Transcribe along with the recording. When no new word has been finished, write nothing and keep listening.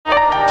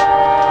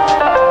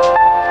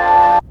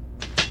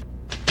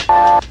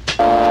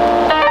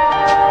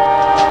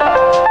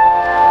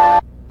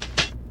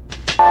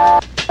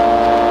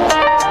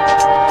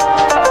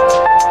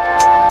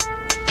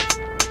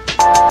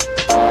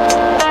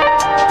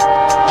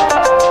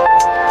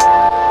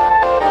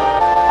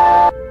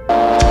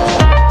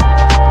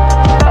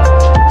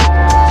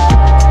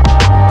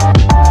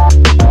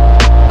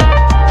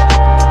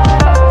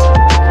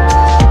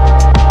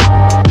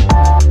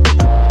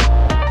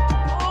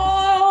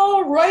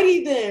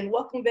Alrighty then,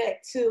 welcome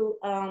back to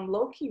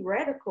Low Key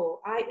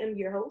Radical. I am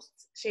your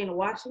host, Shayna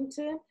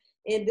Washington,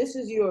 and this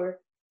is your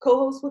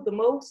co-host with the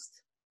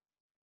most.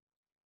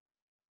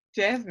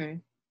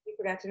 Jasmine. You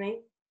forgot your name?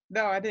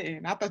 No, I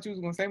didn't. I thought you was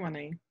gonna say my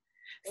name.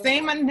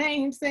 Say my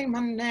name, say my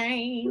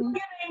name. Your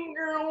name,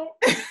 girl.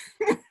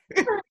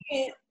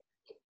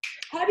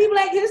 Happy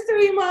Black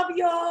History Month,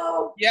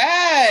 y'all.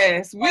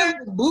 Yes,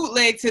 we're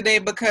bootleg today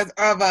because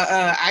of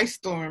a ice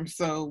storm,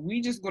 so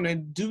we just gonna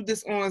do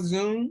this on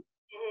Zoom.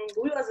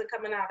 We wasn't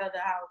coming out of the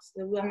house.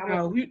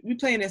 No, we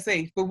playing it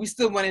safe, but we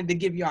still wanted to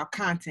give y'all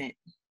content,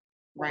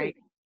 right?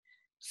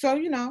 So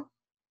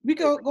we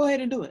go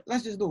ahead and do it.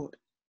 Let's just do it.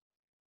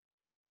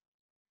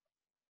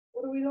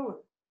 What are we doing?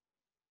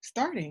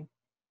 Starting.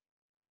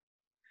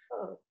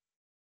 Oh.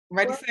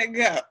 Ready, set,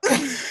 go.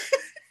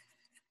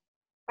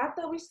 I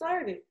thought we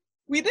started.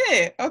 We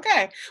did.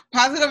 Okay.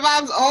 Positive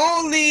vibes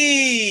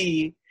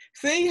only.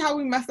 See how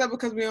we messed up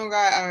because we don't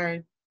got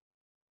our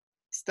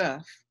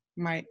stuff,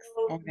 mics,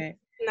 all that.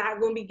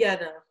 Not gonna be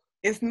ghetto.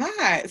 It's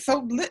not.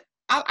 So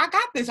I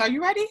got this. Are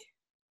you ready?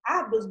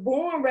 I was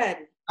born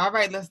ready. All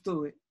right, let's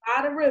do it.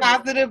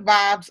 Positive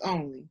vibes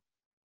only.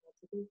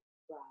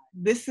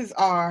 This is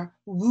our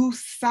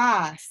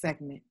Woo-Sa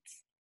segment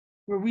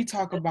where we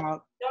talk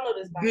about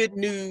good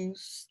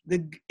news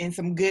and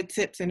some good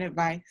tips and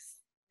advice.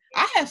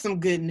 I have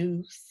some good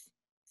news.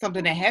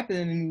 Something that happened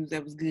in the news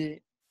that was good.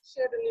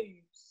 Share the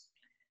news.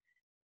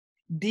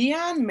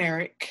 Dion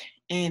Merrick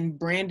and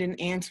Brandon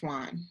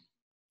Antoine.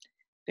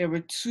 There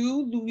were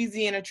two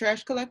Louisiana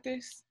trash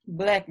collectors,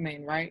 black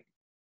men, right?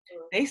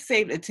 They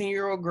saved a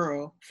 10-year-old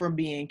girl from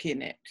being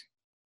kidnapped.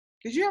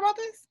 Did you hear about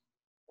this?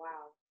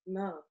 Wow.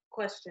 No.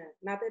 Question.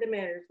 Not that it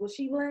matters. Was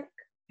she black?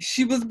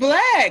 She was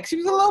black. She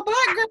was a little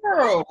black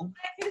girl.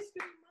 Black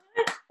History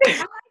Month. I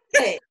like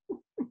that.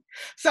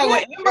 So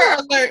an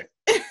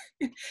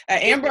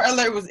Amber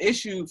Alert was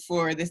issued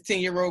for this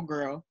 10-year-old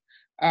girl.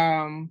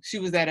 She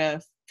was at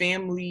a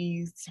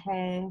family's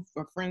home,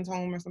 a friend's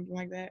home or something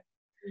like that.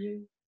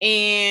 Mm-hmm.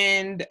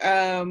 And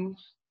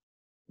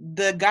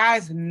the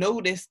guys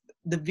noticed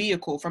the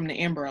vehicle from the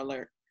Amber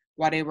Alert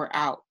while they were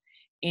out.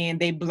 And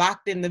they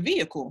blocked in the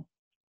vehicle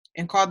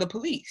and called the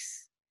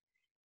police.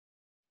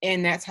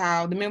 And that's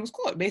how the man was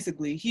caught,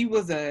 basically. He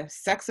was a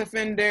sex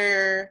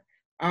offender,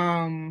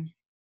 and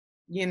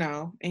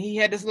he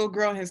had this little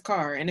girl in his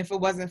car. And if it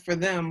wasn't for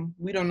them,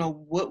 we don't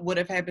know what would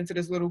have happened to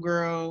this little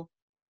girl.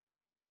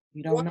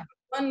 We don't know.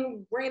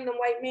 One random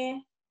white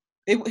man?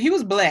 He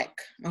was black,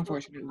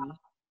 unfortunately.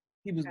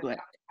 He was black.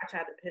 I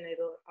tried to pin it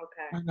up.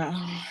 Okay. I know.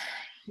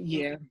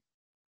 Yeah.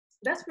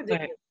 That's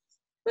ridiculous.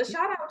 But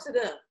shout out to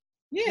them.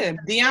 Yeah,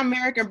 Dion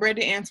Merrick and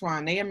Brandon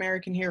Antoine. They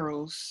American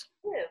heroes.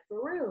 Yeah,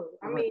 for real.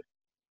 I mean,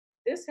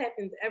 this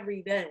happens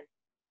every day.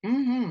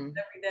 Mm-hmm.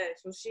 Every day.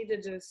 So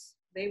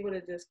they would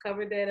have just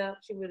covered that up.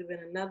 She would have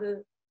been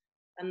another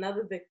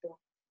victim.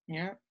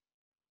 Yeah.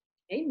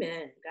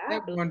 Amen. God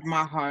that warmed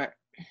my heart.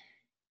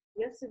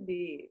 Yes, it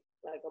did.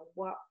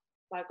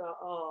 Like a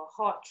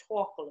hot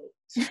chocolate.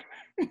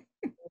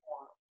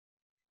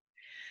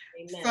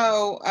 Amen.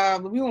 So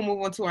we will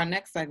move on to our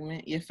next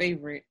segment, your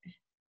favorite.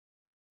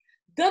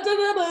 Like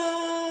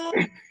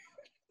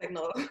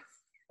no.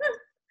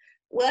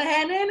 What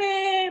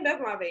happened?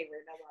 That's my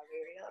favorite.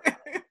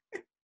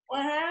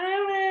 What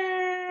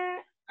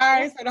happened? All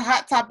right, so the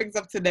hot topics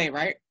of today,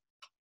 right?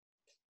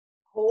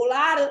 Whole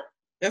lot of.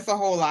 It's a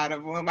whole lot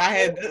of them. I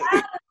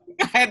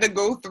had to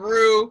go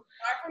through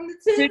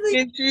pick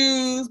and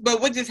choose.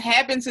 But what just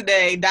happened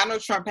today?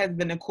 Donald Trump has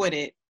been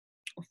acquitted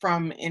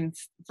from his,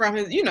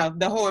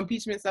 the whole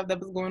impeachment stuff that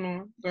was going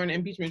on during the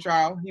impeachment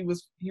trial. He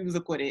was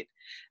acquitted.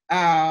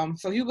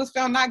 So he was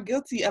found not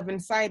guilty of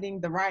inciting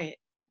the riot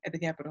at the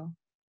Capitol.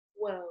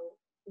 Well,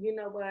 you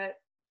know what?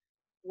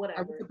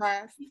 Whatever. Are you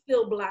surprised? He's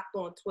still blocked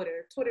on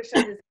Twitter. Twitter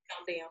shut his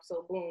account down,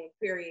 so boom,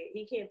 period.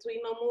 He can't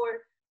tweet no more.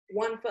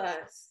 One for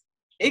us.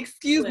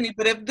 Excuse me,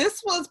 but if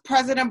this was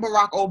President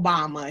Barack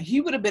Obama,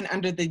 he would have been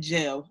under the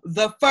jail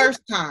the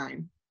first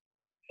time.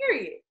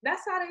 Period.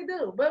 That's how they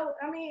do. But,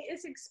 I mean,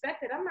 it's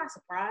expected. I'm not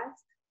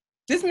surprised.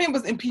 This man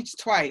was impeached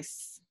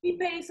twice. He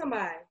paid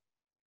somebody.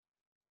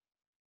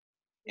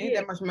 Ain't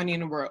that much money in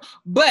the world.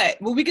 But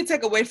what we can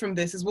take away from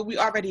this is what we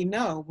already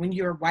know. When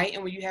you're white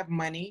and when you have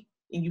money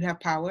and you have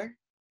power,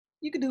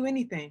 you can do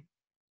anything.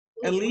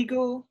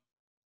 Illegal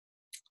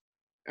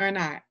or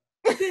not.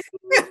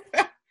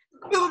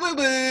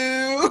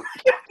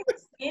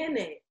 In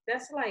it.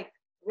 That's like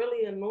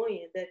really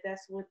annoying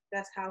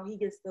that's how he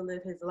gets to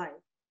live his life.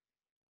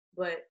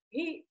 But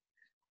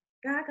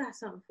God got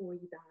something for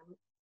you, Donald.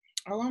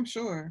 Oh, I'm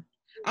sure.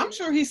 I'm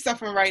sure he's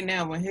suffering right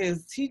now when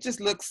he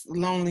just looks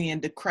lonely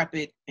and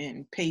decrepit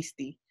and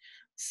pasty.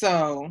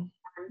 So,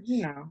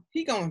 he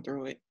going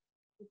through it.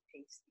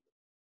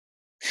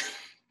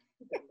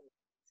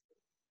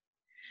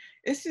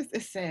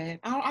 It's sad.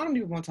 I don't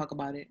even want to talk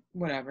about it.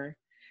 Whatever.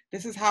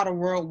 This is how the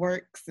world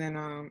works,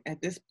 and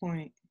at this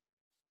point,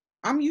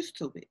 I'm used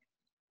to it.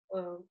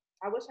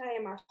 I wish I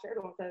had my shirt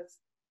on because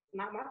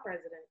not my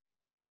president.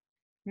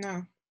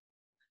 No,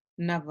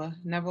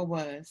 never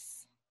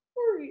was.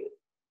 Period.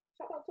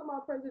 Shout out to my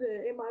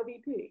president and my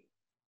VP.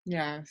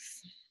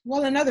 Yes.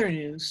 Well, in other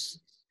news,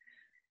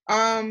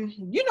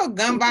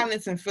 gun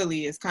violence in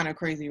Philly is kind of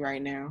crazy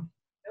right now.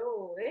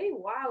 Oh, they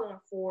wilding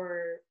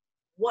for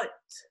what?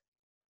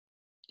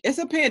 It's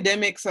a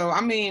pandemic, so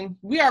I mean,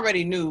 we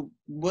already knew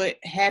what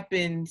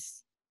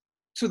happens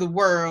to the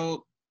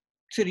world,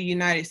 to the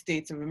United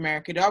States of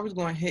America.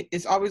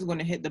 It's always going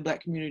to hit the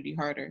Black community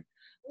harder.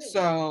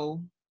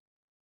 So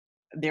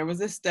there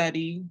was a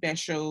study that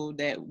showed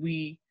that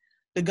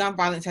the gun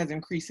violence has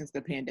increased since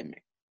the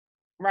pandemic,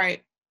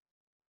 right?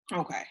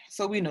 Okay,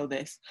 so we know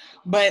this.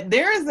 But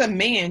there is a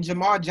man,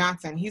 Jamal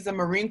Johnson. He's a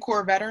Marine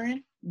Corps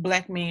veteran,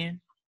 Black man,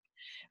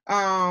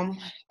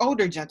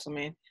 older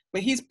gentleman,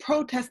 but he's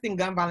protesting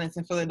gun violence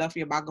in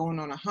Philadelphia by going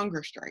on a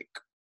hunger strike.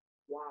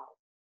 Wow,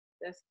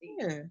 that's deep.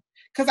 Yeah,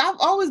 because I've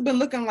always been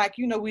looking like,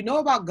 we know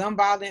about gun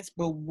violence,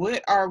 but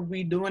what are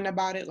we doing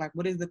about it? Like,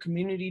 what is the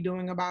community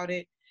doing about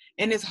it?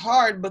 And it's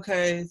hard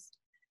because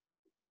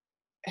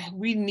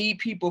we need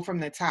people from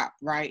the top,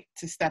 right,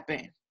 to step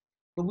in.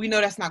 But we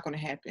know that's not going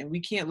to happen. We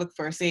can't look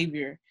for a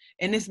savior.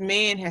 And this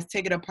man has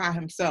taken it upon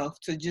himself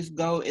to just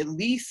go at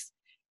least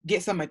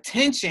get some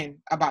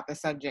attention about the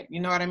subject. You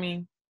know what I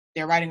mean?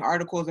 They're writing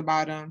articles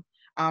about him.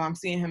 I'm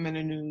seeing him in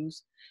the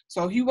news.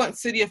 So he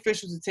wants city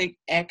officials to take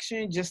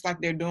action, just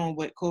like they're doing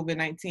with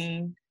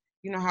COVID-19.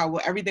 You know how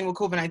everything with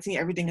COVID-19,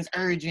 everything is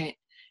urgent.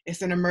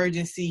 It's an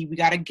emergency. We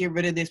got to get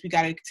rid of this. We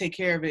got to take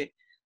care of it.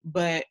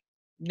 But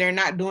they're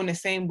not doing the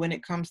same when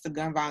it comes to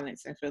gun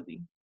violence in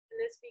Philly.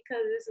 It's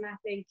because it's not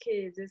their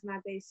kids, it's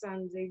not their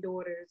sons, their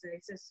daughters, their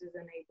sisters,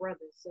 and their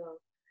brothers. So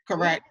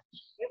correct.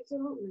 Yeah,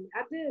 absolutely.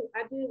 I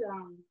did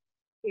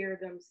hear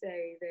them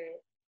say that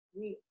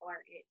we are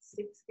at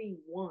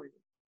 61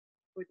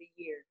 for the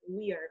year.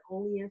 We are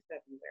only in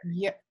February.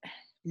 Yep.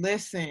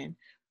 Listen,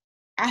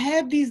 I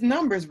have these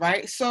numbers,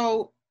 right?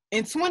 So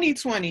in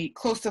 2020,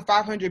 close to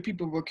 500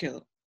 people were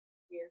killed.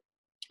 Yeah.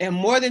 And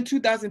more than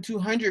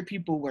 2,200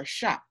 people were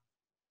shot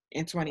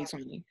in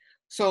 2020. Wow.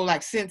 So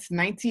like since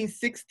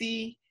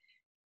 1960,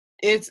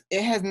 it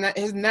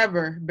has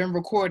never been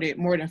recorded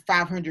more than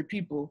 500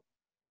 people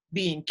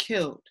being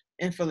killed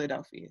in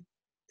Philadelphia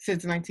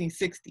since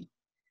 1960.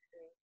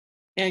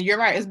 And you're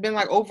right, it's been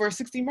like over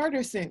 60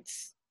 murders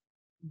since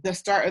the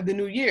start of the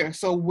new year.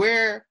 So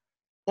we're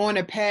on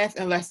a path,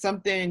 unless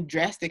something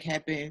drastic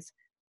happens,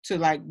 to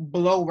like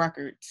blow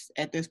records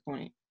at this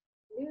point.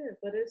 Yeah,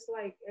 but it's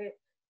like,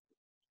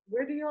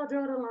 where do y'all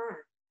draw the line?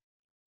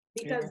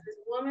 Because this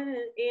woman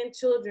and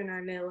children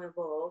are now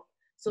involved.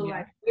 So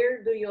like,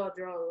 where do y'all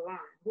draw the line?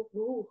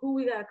 Who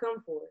we gotta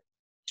come for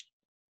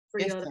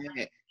y'all to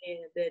understand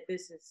that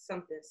this is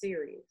something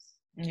serious?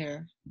 Yeah.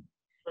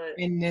 But,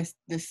 and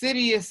the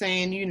city is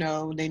saying,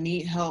 they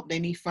need help, they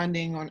need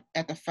funding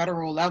at the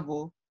federal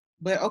level.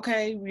 But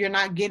okay, you're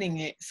not getting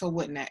it. So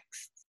what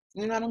next?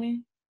 You know what I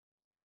mean?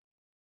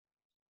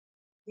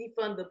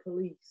 Defund the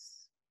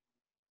police.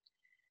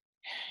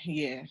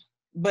 Yeah,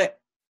 but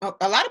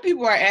a lot of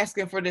people are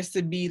asking for this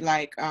to be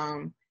like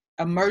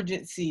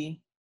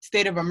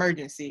state of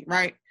emergency,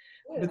 right?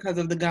 Yeah. Because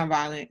of the gun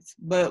violence.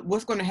 But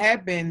what's going to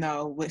happen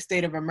though with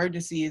state of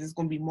emergency is it's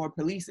going to be more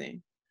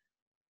policing.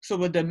 So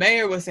what the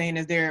mayor was saying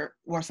is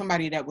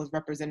somebody that was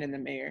representing the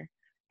mayor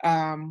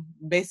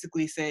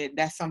basically said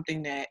that's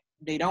something that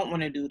they don't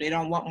want to do. They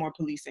don't want more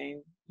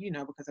policing,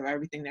 because of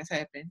everything that's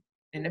happened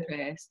in the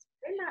past.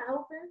 They're not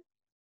helping.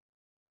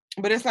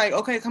 But it's like,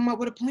 okay, come up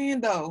with a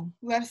plan though.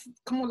 Let's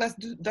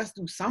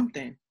do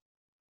something.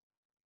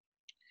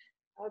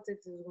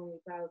 Politics is going to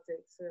be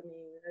politics. I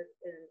mean,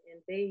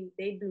 and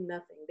they do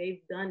nothing.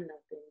 They've done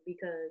nothing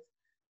because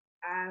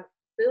I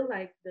feel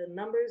like the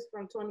numbers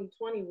from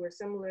 2020 were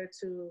similar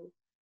to,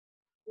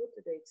 what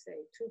did they say,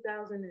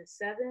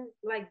 2007?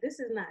 Like, this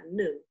is not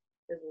new,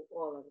 is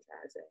all I'm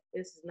trying to say.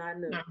 This is not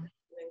new. No. It's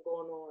been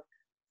going on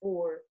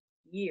for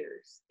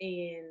years.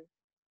 And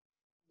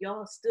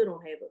y'all still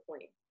don't have a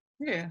plan.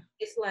 Yeah.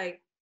 It's like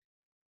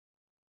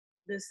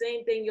the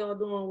same thing y'all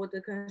doing with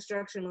the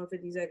construction on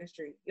 52nd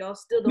Street. Y'all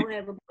still don't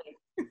have a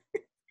plan.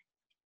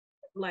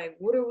 Like,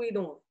 what are we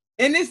doing?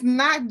 And it's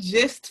not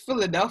just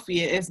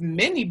Philadelphia. It's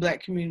many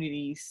Black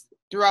communities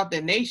throughout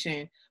the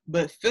nation.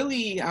 But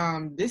Philly,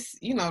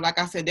 like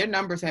I said, their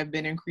numbers have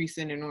been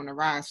increasing and on the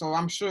rise. So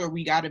I'm sure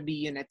we got to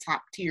be in a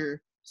top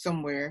tier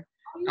somewhere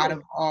out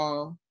of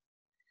all.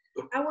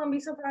 I wouldn't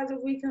be surprised if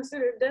we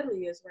consider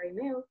deadliest right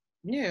now.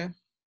 Yeah.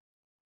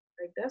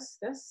 Like that's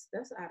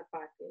out of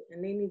pocket,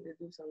 and they need to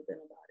do something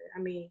about it. I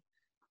mean,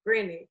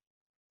 granted,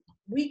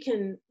 we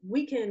can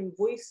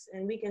voice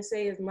and we can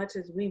say as much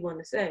as we want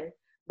to say,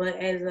 but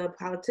as a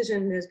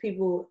politician, as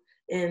people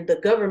in the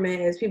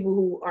government, as people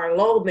who are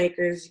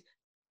lawmakers,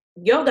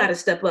 y'all got to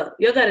step up.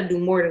 Y'all got to do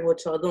more than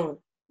what y'all doing.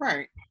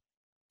 Right.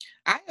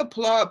 I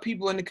applaud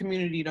people in the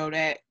community though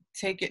that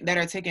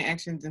are taking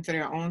actions into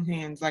their own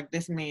hands, like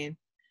this man.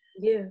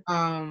 Yeah.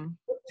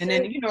 And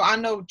then, I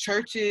know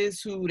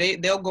churches who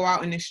they'll go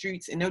out in the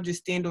streets and they'll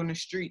just stand on the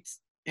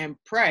streets and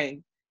pray,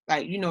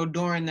 like,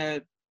 during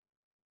the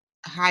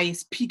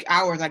highest peak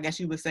hours, I guess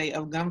you would say,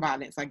 of gun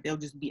violence. Like, they'll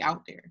just be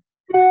out there.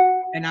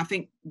 And I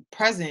think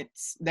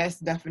presence, that's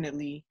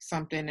definitely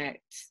something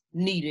that's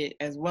needed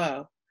as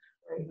well.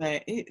 Right.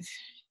 But it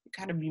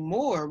gotta be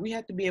more. We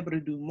have to be able to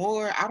do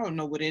more. I don't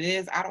know what it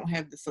is. I don't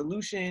have the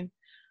solution,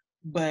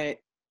 but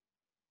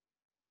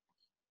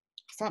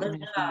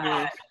something has to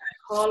give.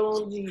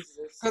 Call on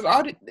Jesus.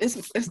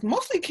 Because it's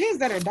mostly kids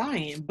that are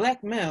dying,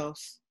 Black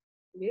males.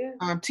 Yeah.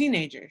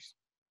 Teenagers.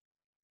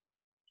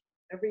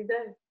 Every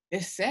day.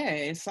 It's sad.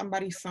 It's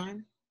somebody's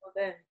son.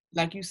 Okay.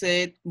 Like you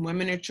said,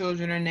 women and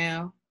children are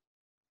now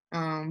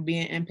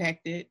being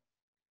impacted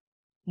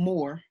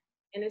more.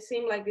 And it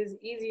seemed like it's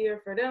easier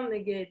for them to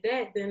get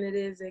that than it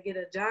is to get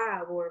a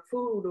job or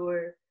food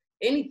or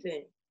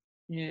anything.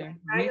 Yeah,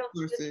 like,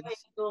 resources.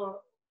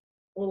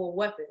 Or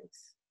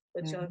weapons,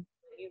 but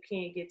you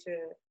can't get your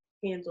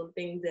hands on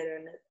things that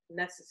are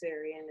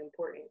necessary and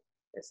important.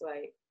 It's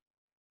like,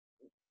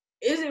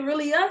 is it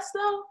really us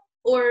though,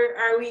 or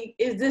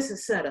is this a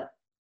setup?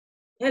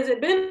 Has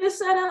it been a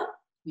setup?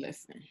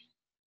 Listen.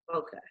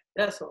 Okay,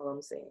 that's all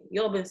I'm saying.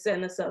 Y'all been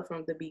setting us up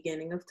from the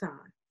beginning of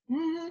time.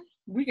 Mm-hmm.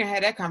 We can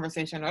have that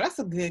conversation. Oh, that's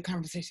a good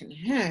conversation to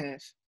have.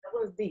 That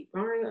was deep.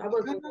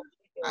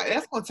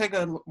 That's gonna take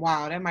a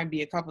while. That might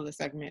be a couple of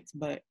segments,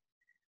 but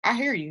I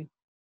hear you.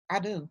 I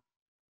do.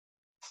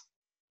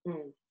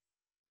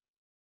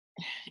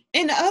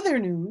 In other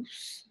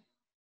news,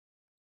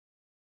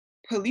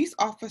 police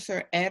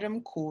officer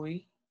Adam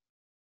Coy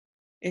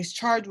is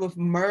charged with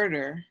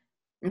murder.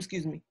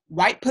 Excuse me,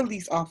 white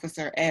police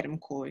officer Adam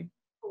Coy.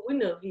 We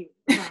know he.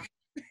 It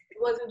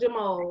wasn't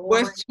Jamal.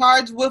 Was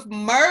charged with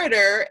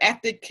murder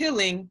after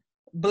killing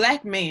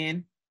Black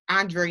man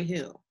Andre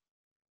Hill.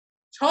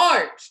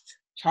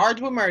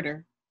 Charged with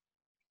murder.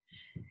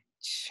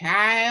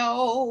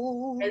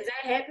 Child. Has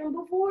that happened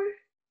before?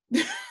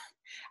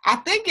 I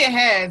think it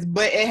has,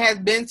 but it has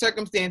been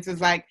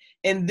circumstances like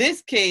in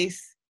this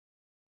case,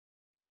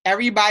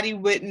 everybody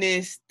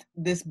witnessed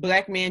this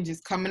Black man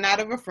just coming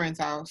out of a friend's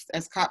house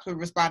as cops were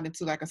responding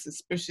to like a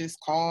suspicious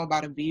call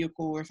about a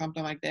vehicle or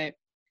something like that,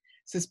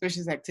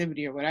 suspicious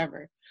activity or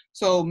whatever.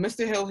 So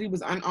Mr. Hill, he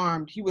was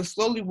unarmed. He was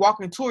slowly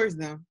walking towards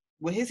them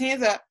with his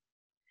hands up.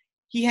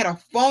 He had a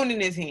phone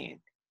in his hand.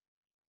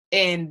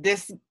 And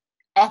this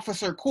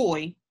Officer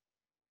Coy,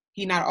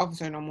 he's not an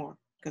officer no more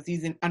because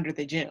he's under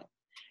the jail.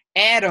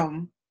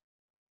 Adam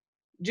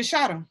just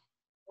shot him.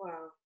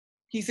 Wow.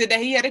 He said that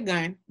he had a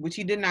gun, which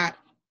he did not.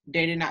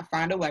 They did not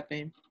find a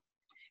weapon.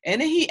 And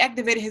then he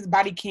activated his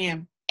body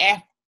cam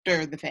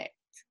after the fact.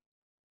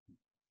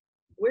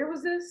 Where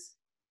was this?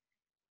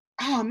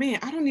 Oh, man,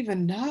 I don't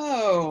even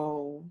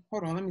know.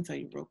 Hold on, let me tell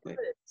you real quick.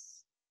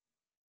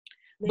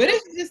 But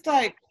it's just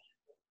like,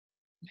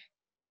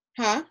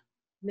 huh?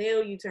 Now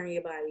you turn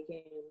your body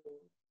cam on.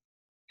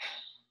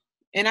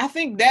 And I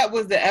think that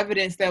was the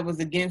evidence that was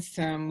against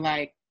him,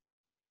 like.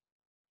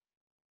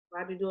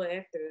 Why'd you do it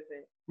after the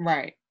fact?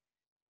 Right.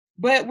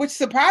 But which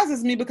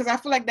surprises me because I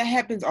feel like that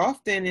happens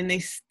often and they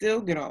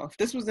still get off.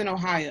 This was in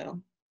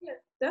Ohio. Yeah,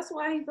 that's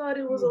why he thought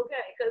it was okay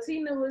because he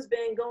knew it's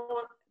been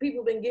going,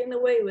 people been getting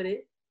away with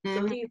it.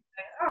 So he's like,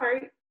 all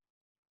right.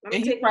 And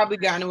he's probably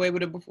gotten away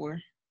with it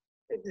before.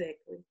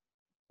 Exactly.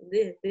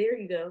 There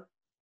you go.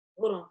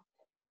 Hold on.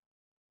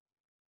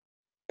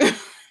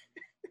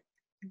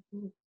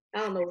 I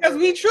don't know. Because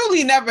we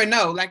truly never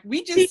know. Like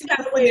we just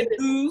see in the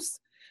news.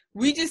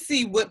 We just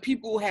see what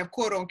people have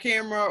caught on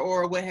camera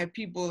or what have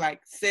people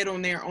like said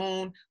on their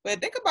own.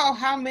 But think about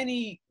how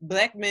many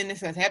Black men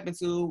this has happened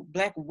to,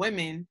 Black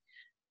women,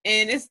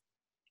 and it's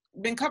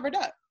been covered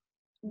up.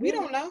 We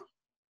don't know.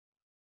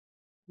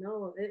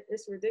 No,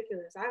 it's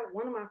ridiculous.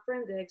 One of my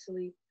friends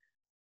actually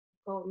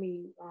called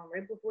me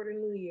right before the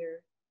New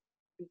Year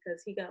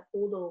because he got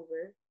pulled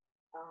over,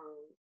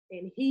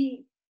 and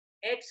he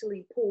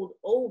actually pulled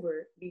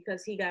over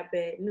because he got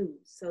bad news.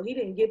 So he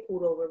didn't get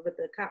pulled over, but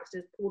the cops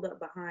just pulled up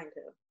behind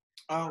him.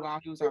 Oh wow,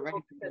 he was already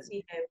because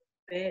he had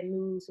bad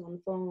news on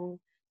the phone,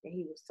 and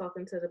he was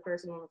talking to the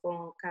person on the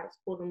phone. Cops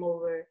pulled him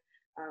over,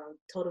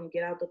 told him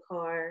get out the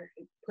car,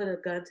 put a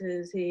gun to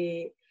his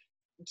head,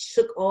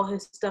 shook all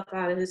his stuff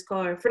out of his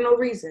car for no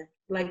reason.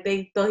 Like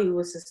they thought he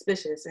was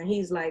suspicious, and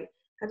he's like,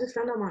 I just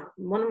found out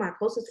one of my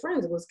closest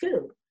friends was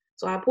killed.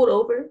 So I pulled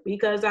over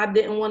because I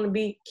didn't want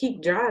to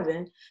keep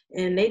driving,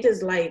 and they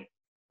just like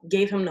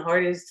gave him the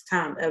hardest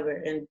time ever,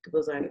 and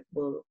was like,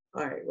 well,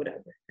 all right,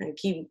 whatever, and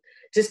keep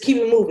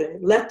it moving.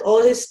 Left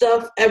all his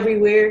stuff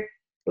everywhere,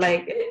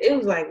 like it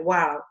was like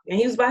wow, and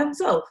he was by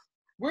himself.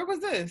 Where was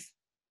this?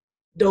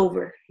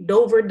 Dover,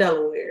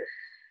 Delaware.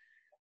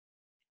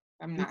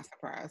 I'm not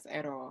surprised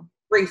at all.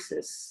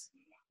 Racist.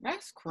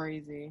 That's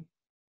crazy.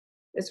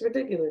 It's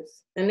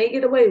ridiculous. And they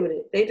get away with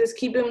it. They just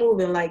keep it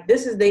moving. Like,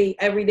 this is their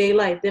everyday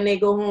life. Then they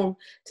go home,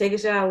 take a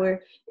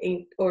shower,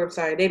 they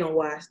don't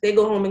wash. They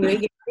go home and they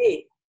get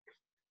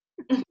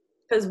bed.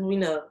 Because we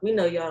know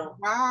y'all.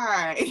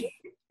 Why?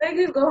 They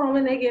just go home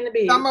and they get in the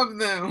bed. Some of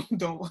them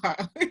don't wash.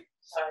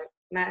 Sorry,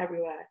 not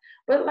everyone.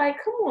 But,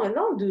 like, come on,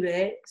 don't do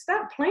that.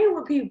 Stop playing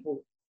with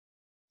people.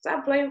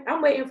 Stop playing.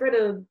 I'm waiting for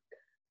the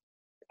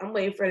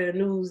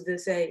news to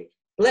say,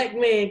 Black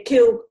man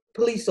killed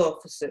police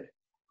officer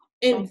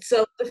in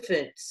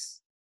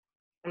self-defense.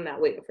 I'm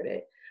not waiting for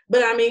that.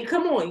 But I mean,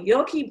 come on,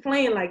 y'all keep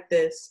playing like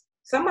this.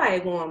 Somebody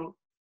going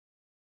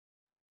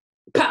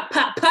pop,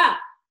 pop, pop.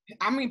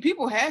 I mean,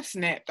 people have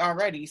snapped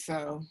already,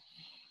 so.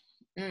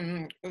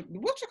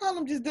 What you call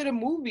him? Just did a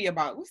movie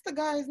about. What's the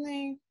guy's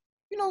name?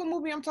 You know what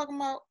movie I'm talking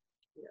about?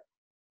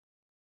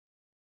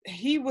 Yeah.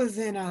 He was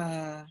in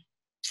I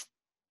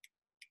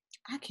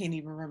can't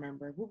even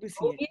remember. What was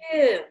he in?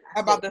 Yeah.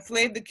 About the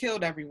slave that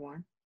killed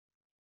everyone.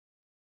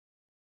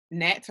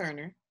 Nat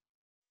Turner.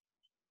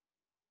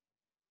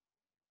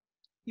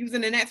 He was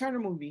in the Nat Turner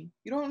movie.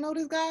 You don't know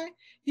this guy?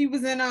 He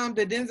was in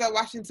the Denzel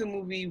Washington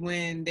movie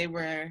when they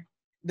were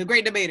the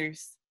Great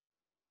Debaters.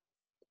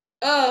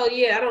 Oh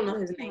yeah, I don't know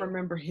his name. I don't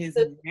remember his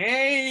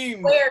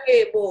name.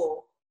 Squarehead boy.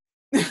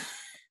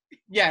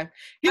 Yeah,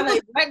 he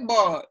was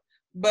blackballed,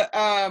 but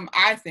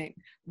I think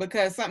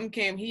because something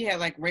came, he had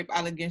like rape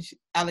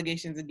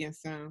allegations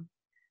against him.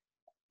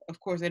 Of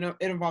course, it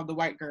involved the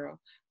white girl,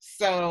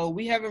 so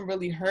we haven't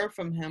really heard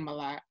from him a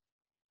lot.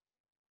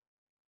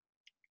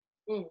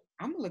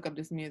 I'm gonna look up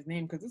this man's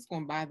name because it's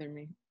gonna bother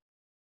me.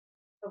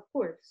 Of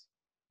course.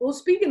 Well,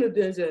 speaking of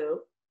Denzel,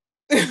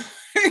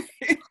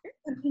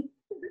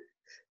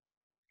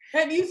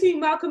 have you seen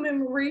Malcolm and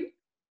Marie?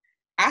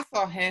 I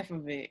saw half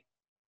of it.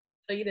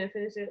 Oh, you didn't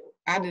finish it?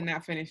 I did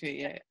not finish it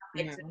yet.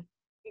 No.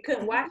 You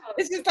couldn't watch it?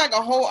 It's just like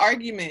a whole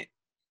argument.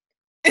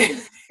 You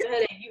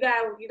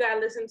gotta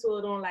listen to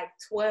it on like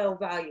 12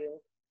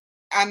 volumes.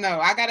 I know.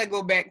 I gotta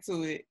go back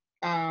to it.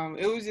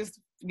 It was just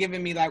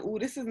giving me like, ooh,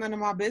 this is none of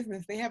my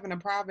business. They having a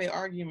private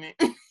argument.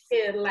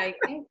 Yeah, like,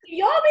 can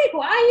y'all be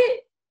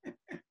quiet?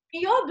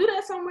 Can y'all do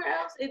that somewhere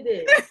else? It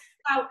did.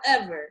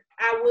 However,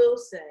 I will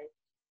say,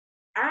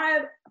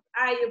 I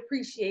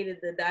appreciated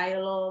the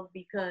dialogue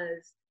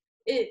because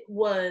it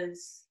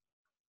was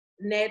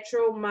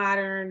natural,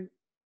 modern,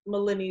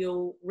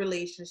 millennial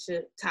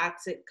relationship,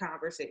 toxic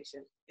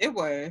conversation. It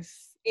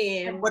was.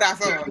 And what I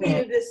saw. We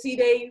needed to see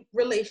their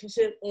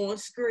relationship on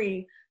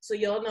screen so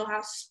y'all know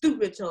how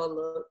stupid y'all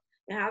look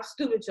and how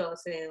stupid y'all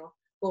sound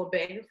going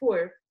back and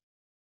forth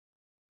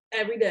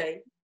every day.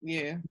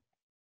 Yeah.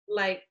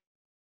 Like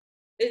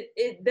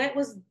it that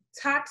was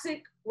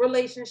toxic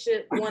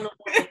relationship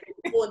one-on-one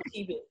on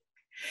TV.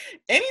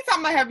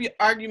 Anytime I have an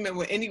argument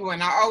with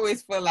anyone, I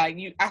always feel like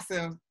I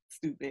sound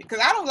stupid because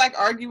I don't like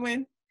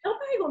arguing.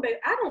 Nobody going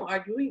back. I don't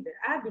argue either.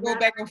 I do go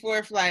back and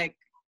forth. Like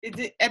at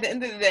the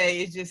end of the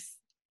day, it's just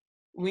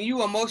when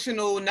you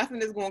emotional,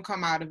 nothing is going to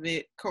come out of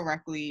it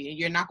correctly, and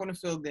you're not going to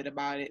feel good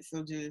about it.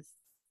 So just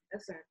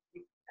listen.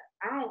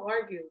 I don't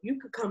argue. You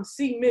could come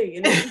see me,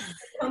 and if you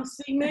come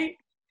see me.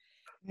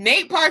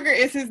 Nate Parker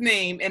is his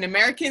name, and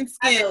American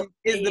Skin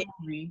is the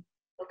movie.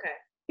 Okay,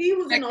 he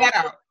was in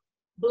all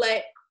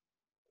black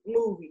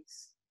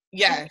movies.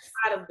 Yes,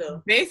 out of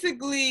them.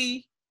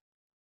 Basically,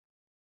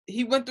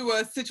 he went through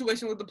a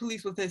situation with the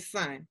police with his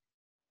son,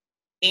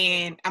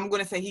 and I'm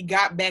gonna say he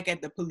got back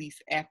at the police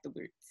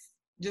afterwards.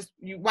 Just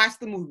you watch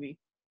the movie,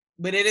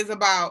 but it is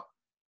about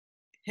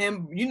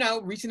him,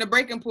 reaching a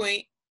breaking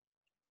point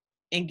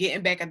and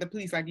getting back at the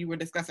police, like you were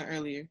discussing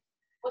earlier.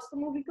 What's the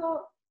movie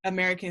called?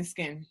 American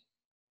Skin.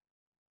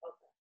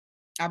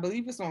 I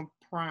believe it's on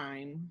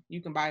Prime.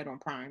 You can buy it on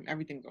Prime.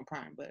 Everything's on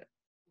Prime, but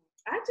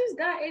I just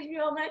got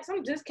HBO Max.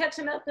 I'm just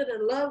catching up to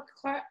the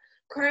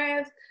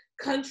Lovecraft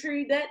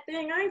Country, that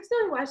thing. I ain't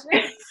still watching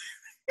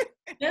that.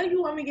 Now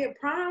you want me to get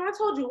Prime? I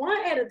told you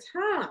one at a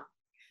time.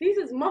 These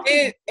is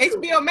muffins.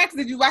 HBO Max,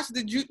 did you watch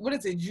what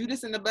is it,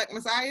 Judas and the Black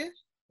Messiah?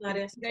 No, I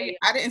didn't see that yet.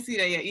 I didn't see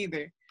that yet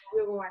either.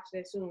 We're going to watch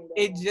that soon, though.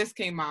 It just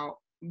came out,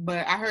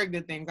 but I heard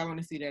good things. I want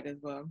to see that as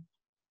well.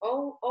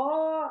 Oh,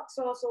 all I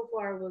saw so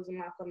far was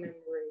Malcolm and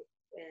Marie.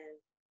 And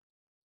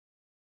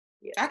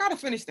yeah, I gotta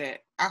finish that.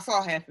 I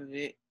saw half of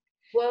it.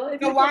 Well, you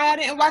know why I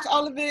didn't watch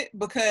all of it?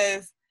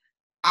 Because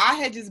I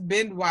had just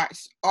binge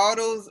watched all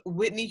those the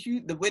Whitney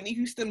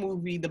Houston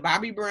movie, the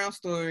Bobby Brown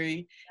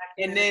story,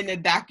 and then the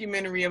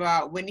documentary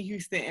about Whitney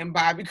Houston and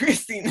Bobby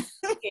Christina.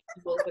 You can't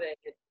do both of that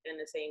in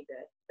the same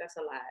day. That's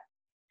a lot.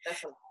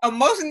 That's a lot.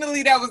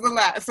 Emotionally, that was a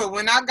lot. So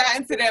when I got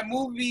into that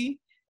movie,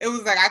 it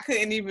was like I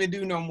couldn't even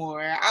do no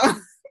more.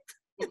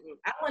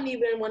 I wouldn't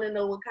even want to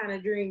know what kind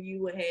of dream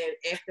you would have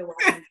after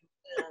watching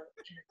the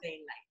same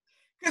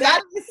night. Because I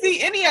didn't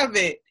see any of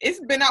it. It's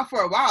been out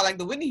for a while. Like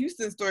the Whitney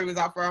Houston story was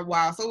out for a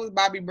while. So was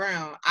Bobby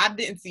Brown. I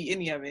didn't see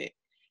any of it.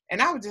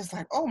 And I was just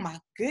like, oh my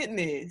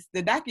goodness.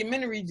 The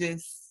documentary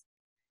just,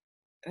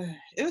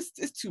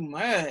 it's too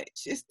much.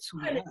 It's too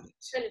much.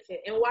 Finish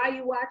it. And while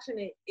you're watching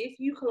it, if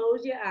you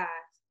close your eyes,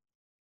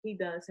 he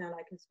does sound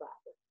like his father.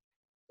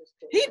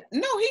 He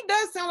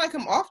does sound like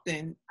him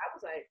often. I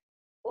was like,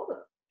 hold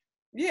up.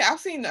 Yeah, I've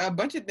seen a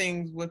bunch of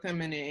things with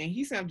him in it, and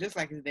he sounds just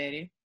like his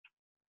daddy.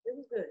 It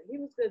was good. He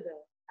was good,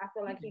 though. I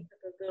feel like he took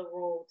a good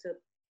role to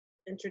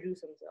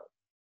introduce himself.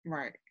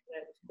 Right.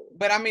 That was cool.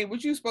 But I mean,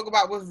 what you spoke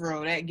about was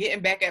real. That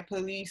getting back at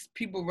police,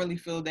 people really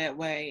feel that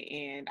way,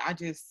 and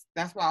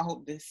that's why I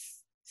hope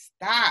this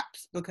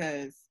stops,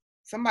 because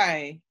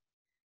somebody.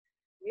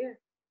 Yeah,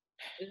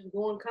 it's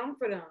going to come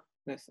for them.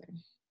 Listen.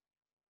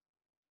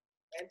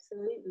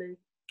 Absolutely.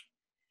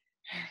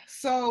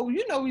 So,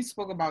 you know, we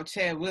spoke about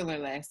Chad Wheeler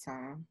last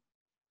time,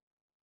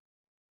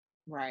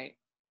 right?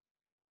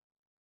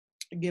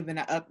 Giving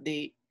an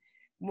update.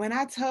 When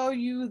I tell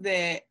you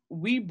that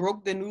we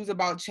broke the news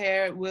about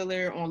Chad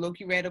Wheeler on Low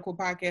Key Radical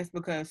podcast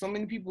because so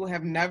many people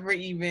have never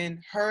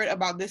even heard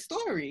about this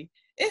story.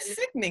 It's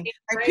sickening.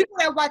 Like people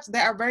that watch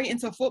that are very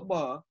into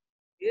football.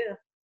 Yeah,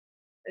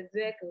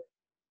 exactly.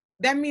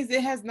 That means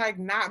it has like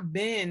not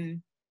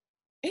been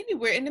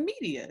anywhere in the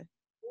media.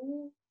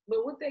 Mm-hmm.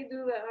 But what they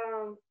do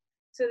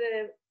to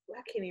the,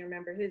 I can't even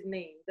remember his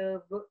name,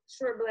 the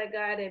short black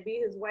guy that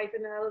beat his wife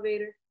in the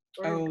elevator.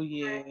 Oh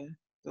yeah,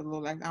 the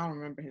little like I don't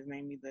remember his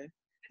name either.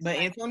 But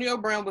Antonio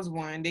Brown was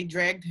one. They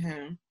dragged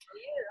him.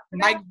 Yeah,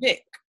 Mike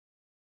Vick.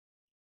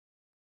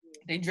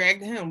 They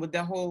dragged him with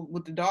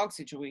the dog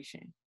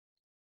situation.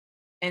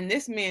 And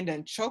this man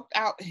done choked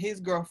out his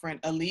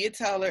girlfriend, Aaliyah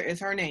Taylor is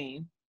her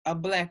name, a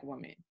black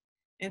woman,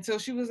 until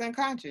she was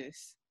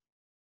unconscious.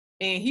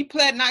 And he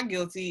pled not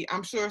guilty.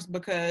 I'm sure it's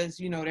because,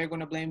 you know, they're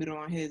going to blame it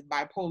on his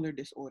bipolar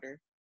disorder.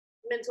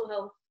 Mental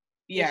health.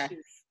 Yeah.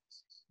 Issues.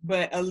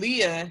 But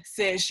Aaliyah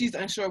said she's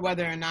unsure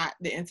whether or not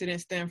the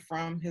incident stemmed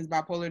from his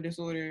bipolar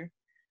disorder.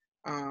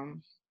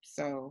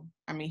 So,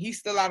 I mean, he's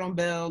still out on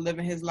bail,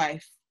 living his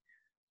life.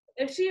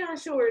 If she's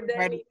unsure,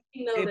 that means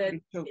she know that.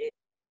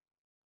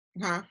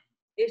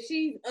 If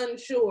she's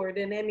unsure,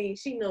 then that means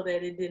she know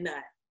that it did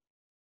not.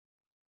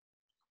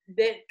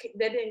 That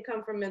didn't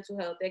come from mental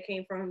health. That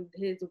came from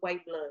his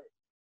white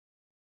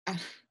blood.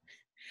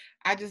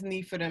 I just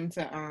need for them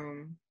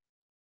to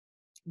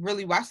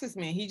really watch this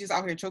man. He just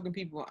out here choking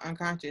people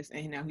unconscious,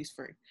 and now he's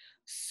free.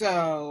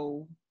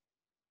 So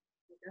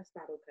that's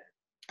not okay.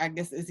 I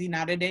guess, is he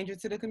not a danger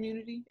to the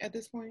community at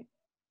this point?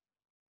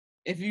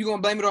 If you're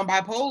gonna blame it on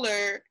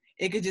bipolar,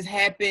 it could just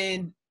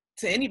happen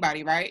to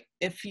anybody, right?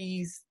 If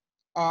he's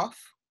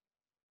off,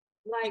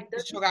 like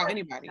just choke out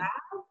anybody.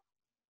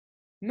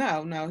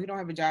 No, he don't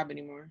have a job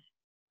anymore.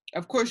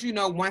 Of course, you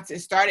know, once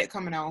it started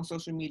coming out on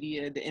social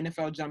media, the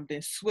NFL jumped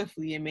in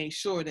swiftly and made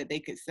sure that they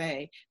could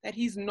say that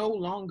he's no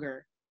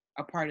longer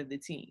a part of the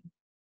team.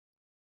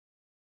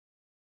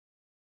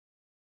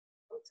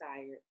 I'm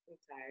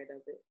tired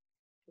of it.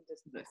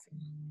 Just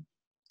listen.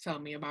 Tell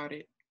me about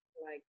it.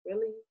 Like,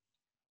 really,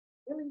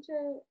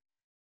 Chad?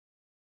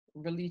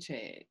 Really,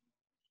 Chad.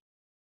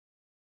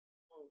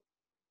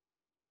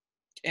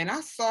 And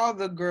I saw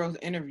the girl's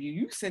interview.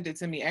 You sent it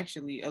to me,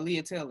 actually,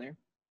 Aaliyah Taylor.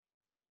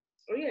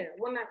 Oh yeah,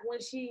 when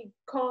she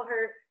called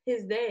her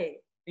his dad.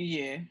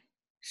 Yeah,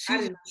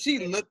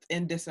 she looked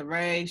in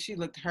disarray. She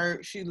looked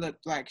hurt. She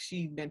looked like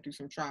she'd been through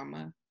some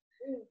trauma.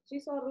 She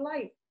saw the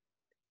light.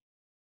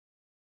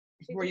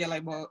 Where your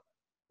light bulb?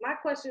 My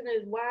question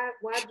is, why'd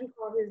you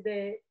call his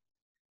dad?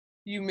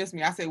 You missed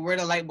me. I said, where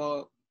the light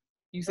bulb?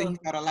 You said he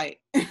saw the light.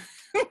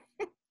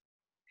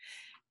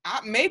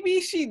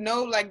 Maybe she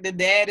know like the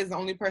dad is the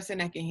only person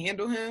that can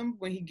handle him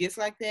when he gets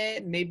like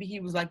that. Maybe he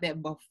was like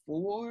that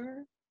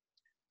before.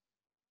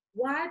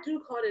 Why'd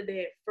you call the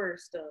dad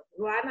first up?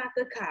 Why not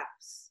the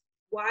cops?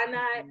 Why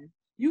not?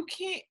 You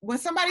can't, when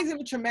somebody's in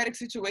a traumatic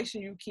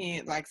situation, you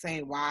can't like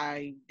say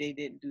why they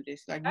didn't do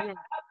this. Like, you know,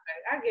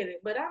 I get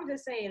it, but I'm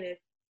just saying if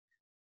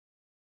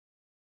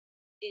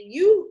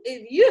you,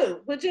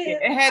 but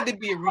it had to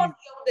be a reason.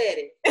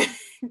 Daddy.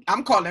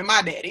 I'm calling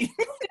my daddy.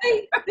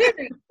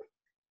 Okay,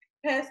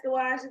 Pastor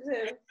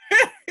Washington,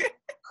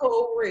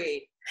 Code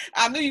Red.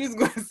 I knew you was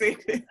going to say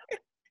that.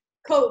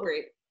 Code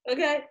Red,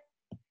 okay?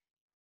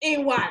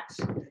 And watch.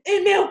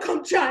 And they'll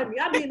come try me.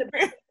 I'll be in the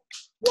back.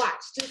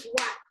 Just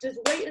watch. Just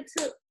wait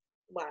until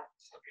watch.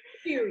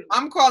 Period.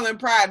 I'm calling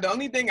Pride. The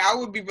only thing I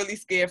would be really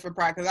scared for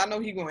Pride, because I know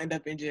he's going to end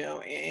up in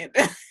jail. And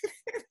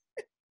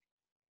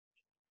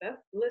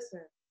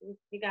listen,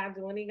 he got to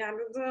do what he got to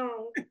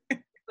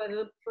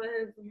do for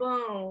his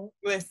bone.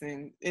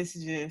 Listen, it's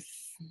just,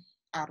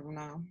 I don't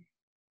know.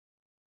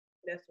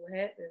 That's what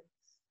happens.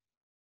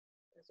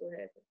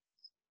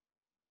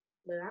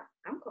 But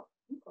I'm calling.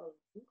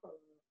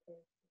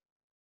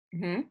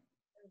 Mm-hmm.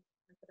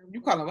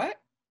 You calling what?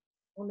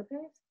 On the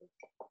pastor.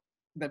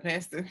 The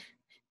pastor.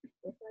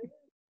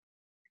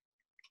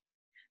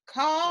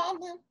 Call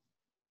him.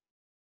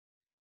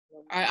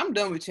 All right, I'm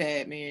done with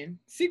Chad, man.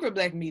 Secret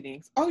black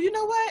meetings. Oh, you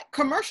know what?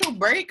 Commercial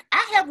break.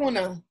 I have on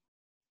a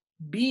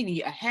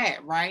beanie, a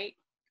hat, right?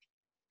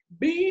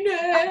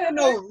 Beanie. For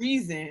no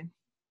reason.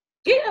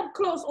 Get up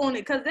close on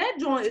it, because that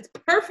joint is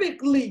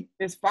perfectly.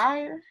 It's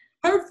fire.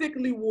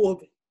 Perfectly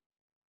woven.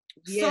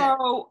 Yeah.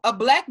 So a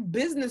black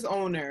business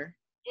owner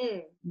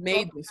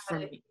made this for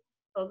me.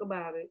 Talk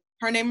about it.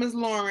 Her name is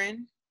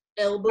Lauren.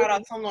 Shout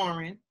out to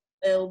Lauren.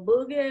 El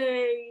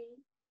Boogie.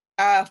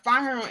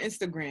 Find her on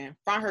Instagram.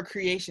 Find her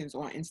creations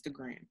on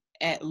Instagram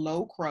at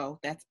LoCro.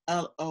 That's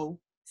LOCRO.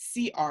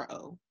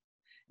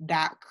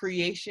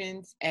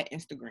 .creations at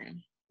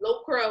Instagram.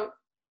 LoCro.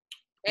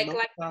 Act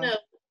like you know.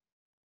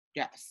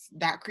 Yes.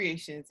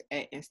 .creations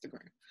at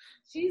Instagram.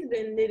 She's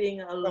been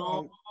knitting a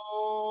long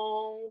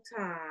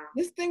time.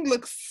 This thing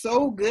looks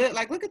so good.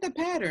 Like, look at the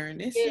pattern.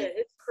 It's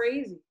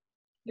crazy.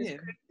 It's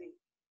crazy.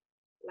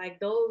 Like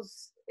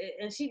those,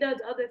 and she does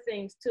other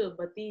things too.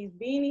 But these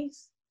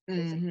beanies,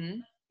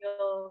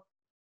 yo,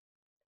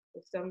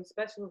 it's something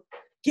special.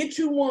 Get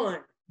you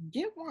one.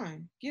 Get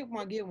one. Get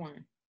one. Get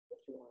one.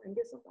 And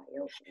get somebody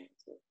else one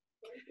too.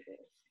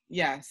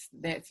 Yes,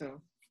 that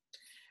too.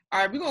 All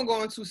right, we're gonna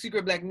go into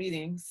secret black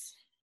meetings.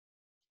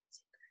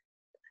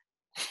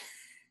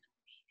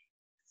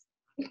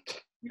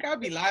 You gotta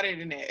be louder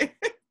than that.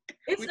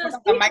 It's we a don't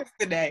have the mics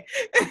today.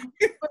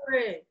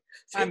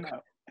 I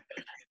know.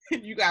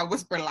 You gotta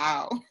whisper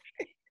loud.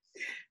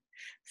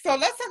 So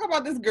let's talk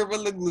about this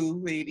Gorilla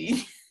Glue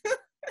lady.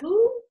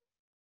 Who?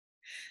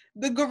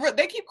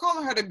 They keep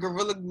calling her the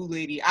Gorilla Glue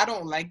lady. I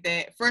don't like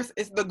that. First,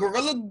 it's the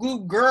Gorilla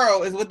Glue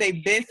girl is what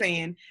they've been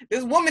saying.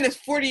 This woman is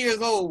 40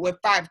 years old with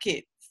 5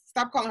 kids.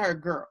 Stop calling her a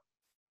girl.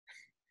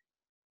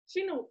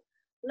 She knew.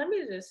 Let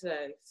me just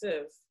say,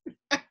 sis,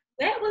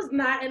 that was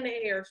not in the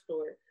hair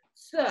store.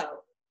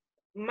 So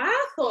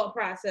my thought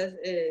process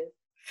is,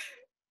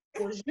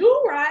 was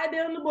you ride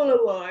down the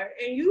boulevard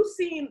and you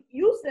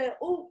said,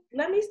 oh,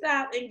 let me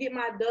stop and get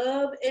my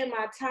dove and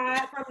my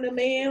tie from the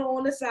man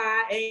on the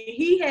side, and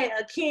he had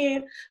a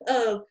can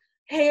of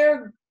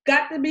hair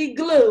got to be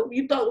glue.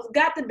 You thought it was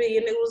got to be,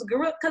 and it was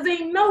Gorilla, because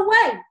ain't no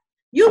way.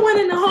 You went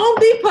in the Home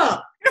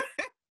Depot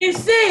and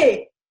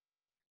said,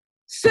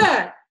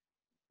 sir,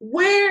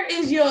 where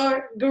is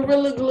your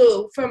Gorilla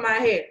Glue for my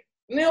hair?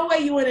 No way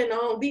you went in the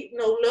Home Depot,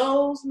 no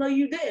Lowe's, no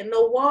you didn't,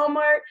 no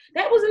Walmart.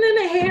 That wasn't in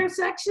the hair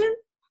section.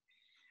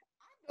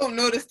 I don't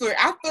know the story.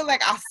 I feel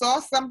like I saw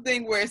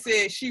something where it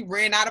said she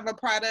ran out of a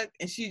product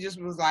and she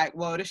just was like,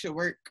 well, this should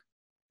work.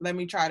 Let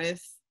me try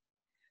this.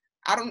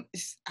 I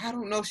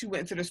don't know if she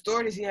went to the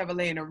store. Did she have it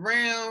laying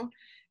around?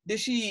 Did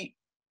she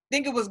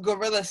think it was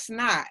Gorilla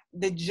Snot,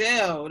 the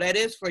gel that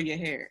is for your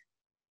hair?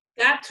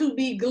 Got to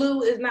be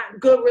glue is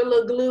not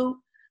Gorilla Glue.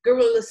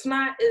 Gorilla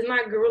Snot is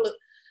not Gorilla.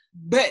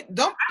 But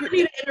I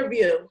need an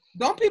interview.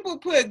 Don't people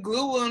put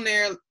glue on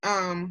their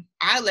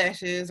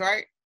eyelashes,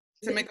 right?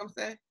 To make them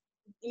stay?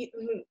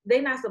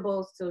 They're not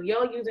supposed to.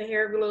 Y'all using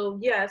hair glue?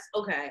 Yes,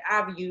 okay.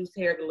 I've used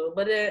hair glue,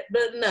 but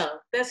no,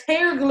 that's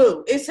hair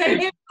glue. It's hair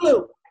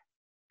glue.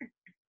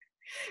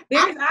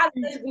 There's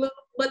eyelash glue,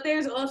 but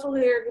there's also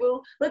hair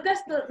glue. But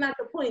that's not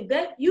the point.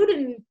 That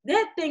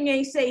thing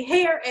ain't say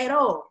hair at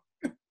all.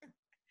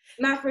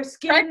 Not for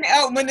skin.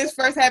 When this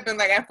first happened,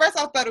 like at first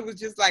I thought it was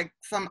just like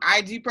some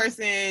IG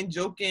person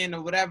joking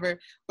or whatever.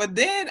 But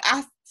then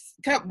I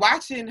kept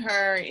watching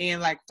her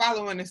and like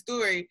following the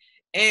story,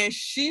 and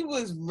she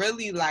was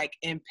really like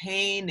in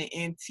pain and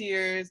in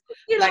tears.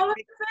 Like, all her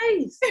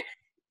face.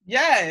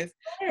 Yes.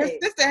 Her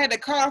sister had to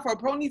cut off her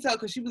ponytail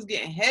because she was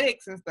getting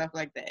headaches and stuff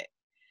like that.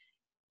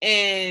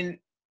 And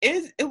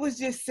it was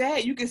just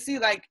sad. You could see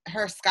like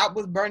her scalp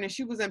was burning.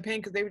 She was in pain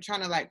because they were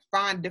trying to like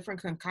find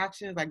different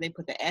concoctions. Like they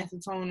put the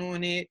acetone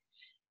on it.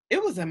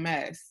 It was a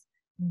mess.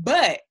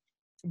 But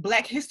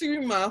Black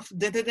History Month,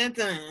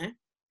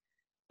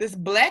 this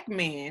black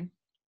man,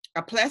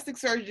 a plastic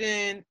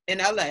surgeon in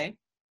LA,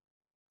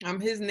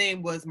 his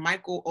name was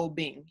Michael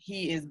Obeng.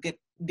 He is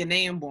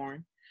Ghanaian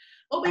born.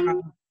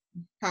 Obeng.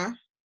 Huh?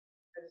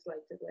 I just like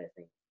his last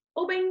name.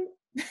 Obeng.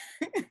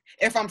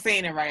 If I'm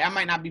saying it right, I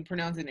might not be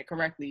pronouncing it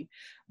correctly,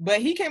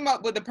 but he came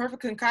up with the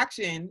perfect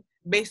concoction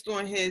based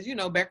on his,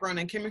 background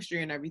in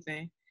chemistry and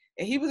everything.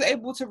 And he was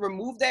able to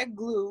remove that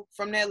glue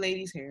from that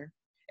lady's hair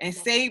and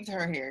saved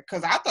her hair.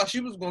 Cause I thought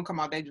she was going to come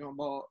out that joint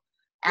bald.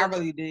 I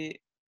really did.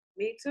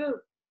 Me too.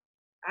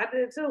 I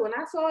did too. When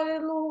I saw that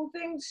little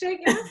thing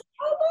shaking, I said,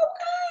 oh,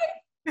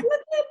 okay.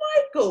 Look at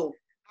Michael.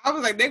 I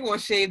was like, they're going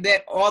to shave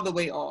that all the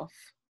way off.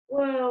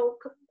 Well,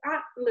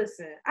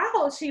 listen, I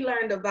hope she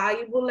learned a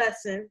valuable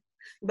lesson,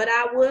 but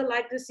I would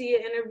like to see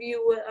an interview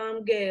with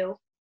Gail.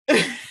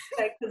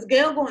 Because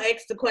Gail going to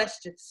ask the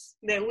questions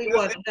that we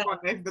want to know.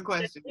 Ask the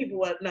questions. People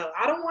want to know.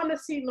 I don't want to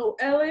see no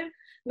Ellen,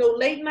 no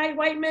late night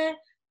white man.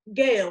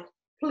 Gail,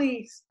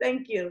 please,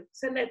 thank you.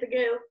 Send that to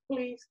Gail,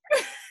 please.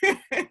 You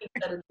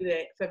gotta do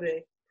that for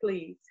me,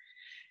 please.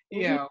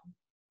 Yeah.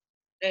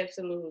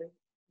 Absolutely.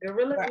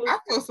 Gorilla Glue. I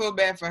feel so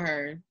bad for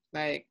her.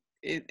 Like,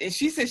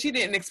 she said she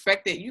didn't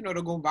expect it,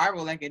 to go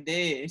viral like it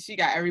did. And she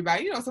got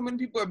everybody, so many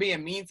people are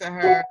being mean to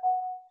her.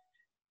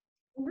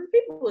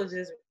 People are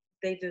just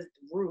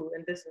rude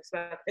and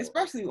disrespectful.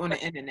 Especially on the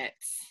internet.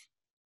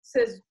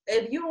 Says,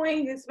 if you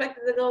ain't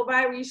expected to go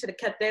viral, you should have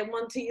kept that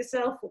one to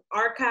yourself,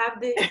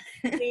 archived it.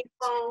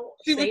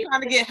 She was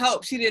trying to get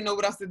help. She didn't know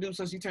what else to do,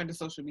 so she turned to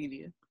social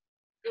media.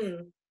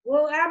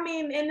 Well, I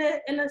mean,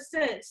 in a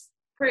sense,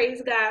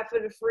 praise God for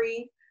the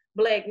free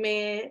black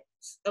man.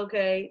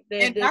 Okay.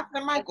 And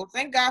Dr. Michael,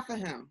 thank God for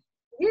him.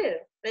 Yeah,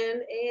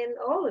 and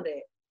all of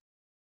that.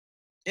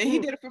 And he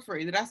did it for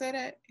free. Did I say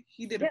that?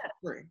 He did it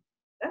for free.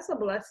 That's a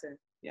blessing.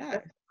 Yeah.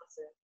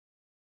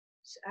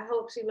 I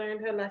hope she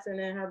learned her lesson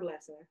and her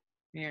blessing.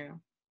 Yeah.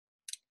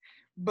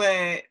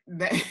 But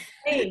that.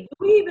 Hey, do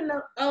we even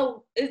know?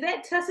 Oh, is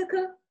that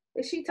Tessica?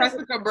 Is she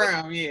Tessica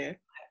Brown? Yeah.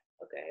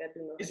 Okay, I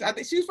do know. I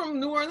think she's from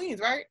New Orleans,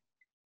 right?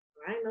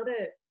 I didn't know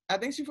that. I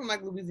think she's from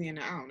like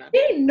Louisiana. I don't know.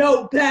 He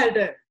know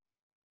better.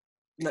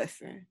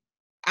 Listen,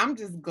 I'm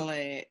just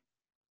glad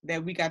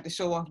that we got to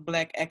show off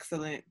Black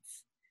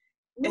excellence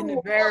in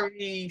a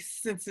very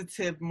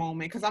sensitive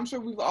moment, because I'm sure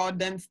we've all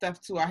done stuff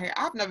to our hair.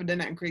 I've never done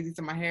nothing crazy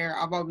to my hair.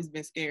 I've always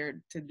been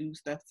scared to do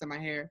stuff to my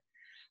hair.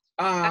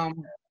 I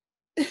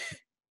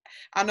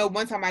know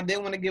one time I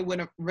did want to get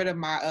rid of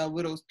my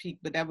widow's peak,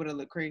 but that would have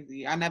looked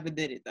crazy. I never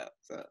did it though.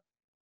 So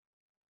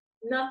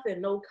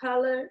nothing, no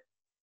color,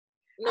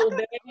 no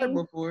bang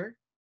before.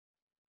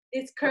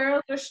 It's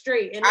curls or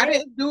straight. And I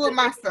didn't do it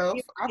myself.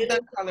 I've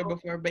done color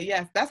before, but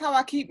yes, that's how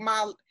I keep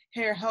my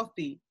hair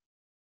healthy.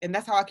 And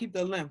that's how I keep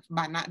the length,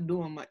 by not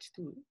doing much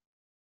to it.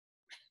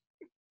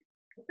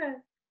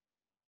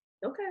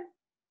 Okay.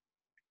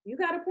 You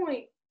got a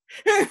point.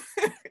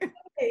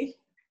 Okay.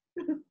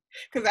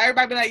 Because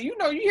everybody be like, you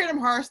hear them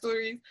horror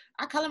stories.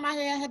 I color my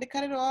hair, I had to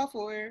cut it off,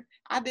 or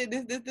I did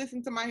this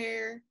into my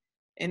hair.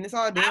 And it's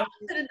all damaged. I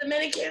went to the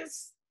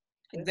Dominicans.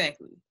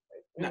 Exactly.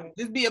 No,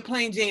 just be a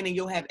plain Jane and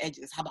you'll have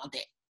edges. How about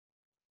that?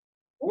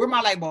 Where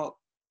my light bulb?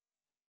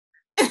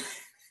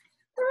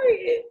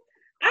 Right.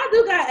 I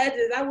do got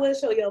edges. I will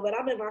show y'all, but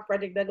I'm in my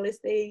Frederick Douglass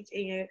stage,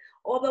 and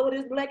although it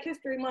is Black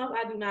History Month,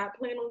 I do not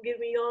plan on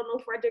giving y'all no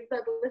Frederick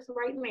Douglass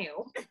right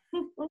now.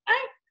 Okay?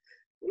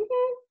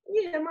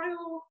 Yeah, my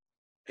whole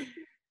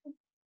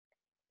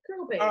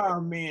girl band.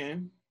 Oh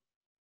man.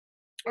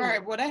 All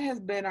right, well, that has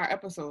been our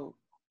episode.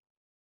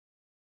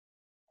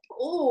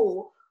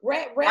 Ooh,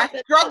 rap.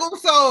 Struggle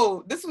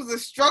soul. This was a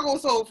struggle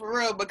soul for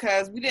real,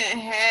 because we didn't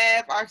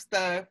have our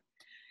stuff.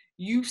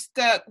 You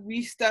stuck,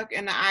 we stuck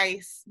in the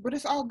ice, but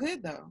it's all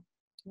good though.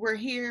 We're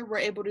here, we're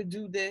able to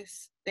do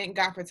this. Thank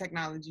God for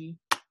technology.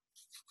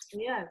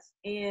 Yes,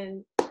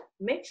 and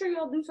make sure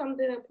y'all do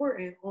something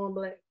important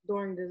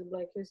during this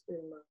Black History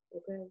Month,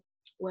 okay?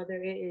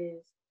 Whether it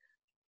is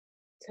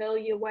tell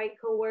your white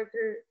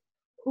coworker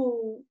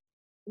who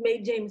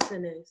Mae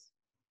Jemison is,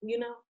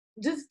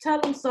 just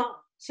tell them something.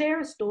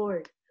 Share a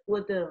story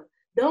with them.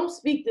 Don't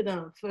speak to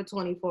them for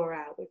 24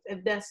 hours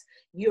if that's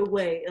your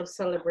way of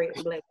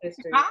celebrating Black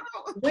History.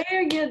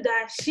 Wear your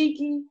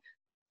dashiki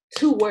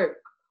to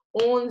work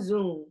on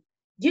Zoom.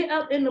 Get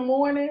up in the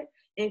morning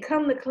and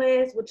come to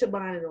class with your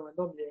bonnet on.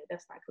 Don't do that.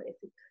 That's not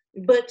classy.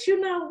 But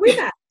we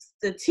got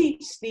to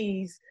teach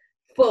these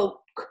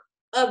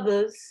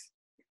others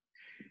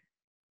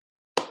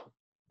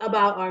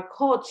about our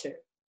culture.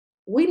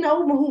 We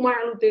know who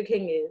Martin Luther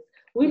King is.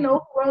 We know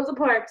who Rosa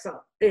Parks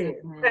is.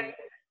 Okay?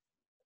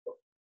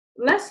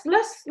 Let's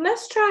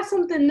try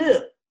something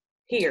new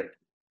here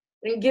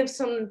and give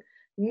some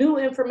new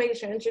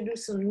information,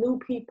 introduce some new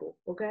people,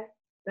 okay?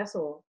 That's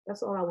all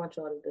I want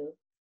y'all to do.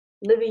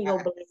 Living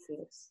your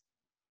blackness.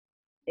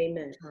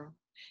 Amen.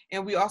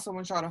 And we also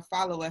want y'all to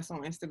follow us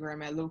on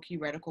Instagram at Low Key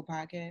Radical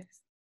Podcast.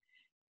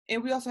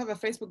 And we also have a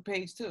Facebook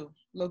page too,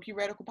 Low Key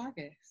Radical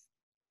Podcast.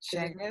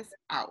 Check us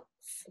out.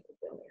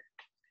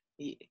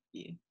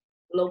 Yeah.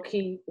 Low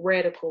Key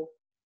Radical,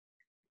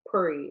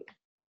 period.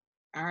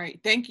 All right.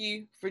 Thank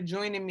you for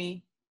joining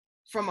me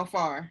from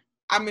afar.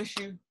 I miss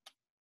you.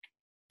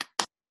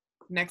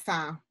 Next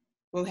time,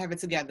 we'll have it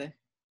together.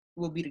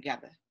 We'll be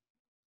together.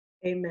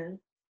 Amen.